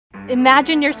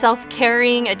Imagine yourself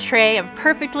carrying a tray of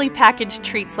perfectly packaged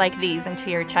treats like these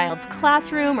into your child's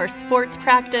classroom or sports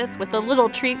practice with a little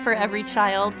treat for every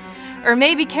child, or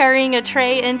maybe carrying a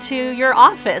tray into your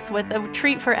office with a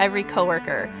treat for every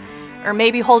coworker, or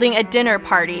maybe holding a dinner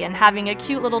party and having a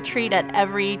cute little treat at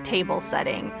every table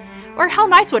setting. Or how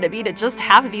nice would it be to just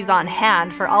have these on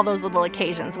hand for all those little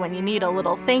occasions when you need a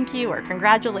little thank you or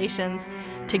congratulations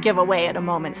to give away at a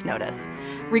moment's notice.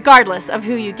 Regardless of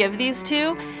who you give these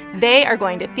to, they are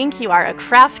going to think you are a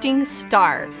crafting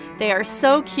star. They are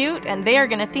so cute, and they are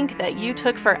going to think that you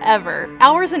took forever,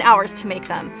 hours and hours to make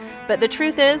them. But the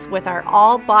truth is, with our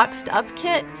all boxed up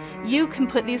kit, you can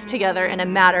put these together in a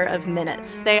matter of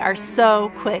minutes. They are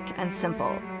so quick and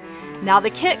simple. Now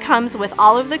the kit comes with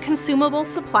all of the consumable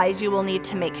supplies you will need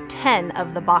to make 10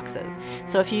 of the boxes.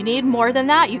 So if you need more than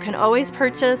that, you can always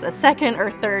purchase a second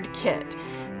or third kit.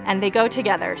 And they go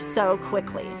together so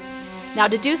quickly. Now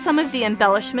to do some of the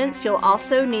embellishments, you'll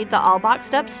also need the all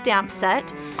boxed up stamp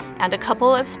set and a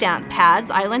couple of stamp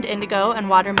pads, Island Indigo and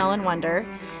Watermelon Wonder,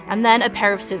 and then a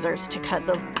pair of scissors to cut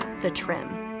the trim.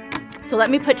 So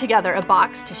let me put together a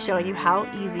box to show you how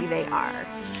easy they are.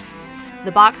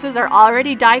 The boxes are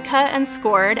already die cut and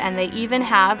scored, and they even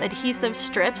have adhesive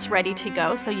strips ready to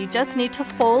go, so you just need to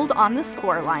fold on the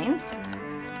score lines.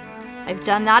 I've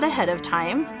done that ahead of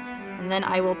time, and then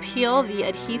I will peel the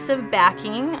adhesive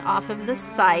backing off of the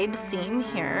side seam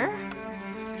here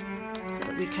so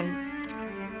that we can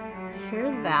hear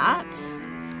that.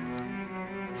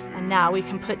 And now we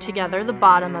can put together the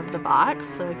bottom of the box.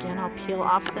 So again, I'll peel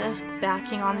off the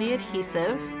backing on the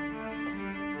adhesive.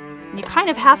 You kind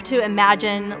of have to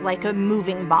imagine like a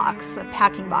moving box, a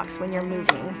packing box when you're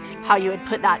moving, how you would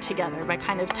put that together by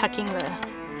kind of tucking the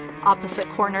opposite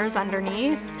corners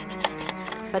underneath.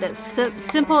 But it's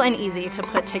simple and easy to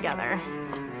put together.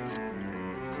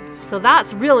 So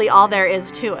that's really all there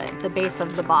is to it, the base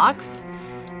of the box.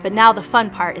 But now the fun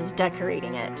part is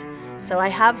decorating it. So I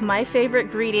have my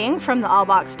favorite greeting from the all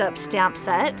boxed up stamp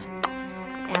set,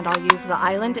 and I'll use the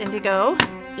Island Indigo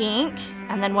ink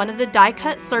and then one of the die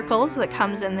cut circles that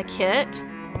comes in the kit.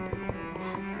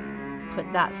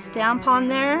 Put that stamp on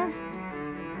there.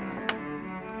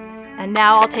 And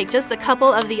now I'll take just a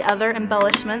couple of the other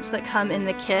embellishments that come in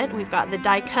the kit. We've got the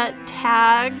die cut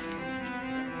tags.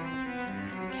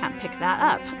 Can't pick that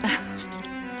up.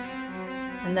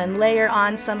 And then layer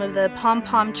on some of the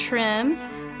pom-pom trim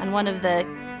and one of the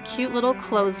cute little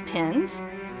clothespins.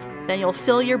 Then you'll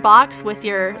fill your box with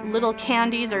your little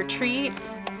candies or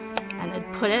treats and then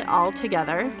put it all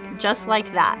together just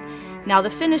like that. Now the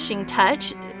finishing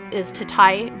touch is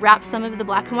to wrap some of the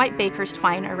black and white baker's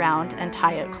twine around and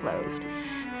tie it closed.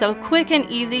 So quick and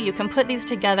easy, you can put these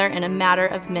together in a matter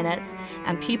of minutes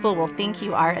and people will think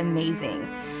you are amazing.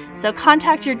 So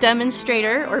contact your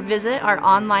demonstrator or visit our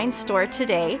online store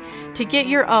today to get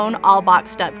your own all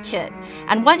boxed up kit.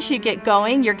 And once you get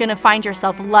going, you're going to find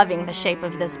yourself loving the shape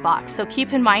of this box. So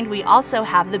keep in mind, we also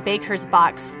have the baker's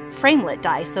box framelit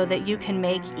die so that you can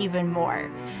make even more.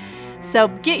 So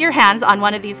get your hands on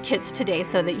one of these kits today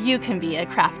so that you can be a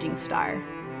crafting star.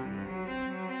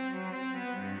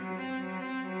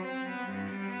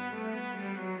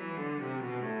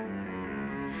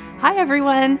 Hi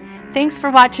everyone! Thanks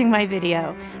for watching my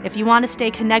video. If you want to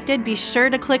stay connected, be sure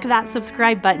to click that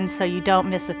subscribe button so you don't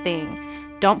miss a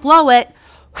thing. Don't blow it!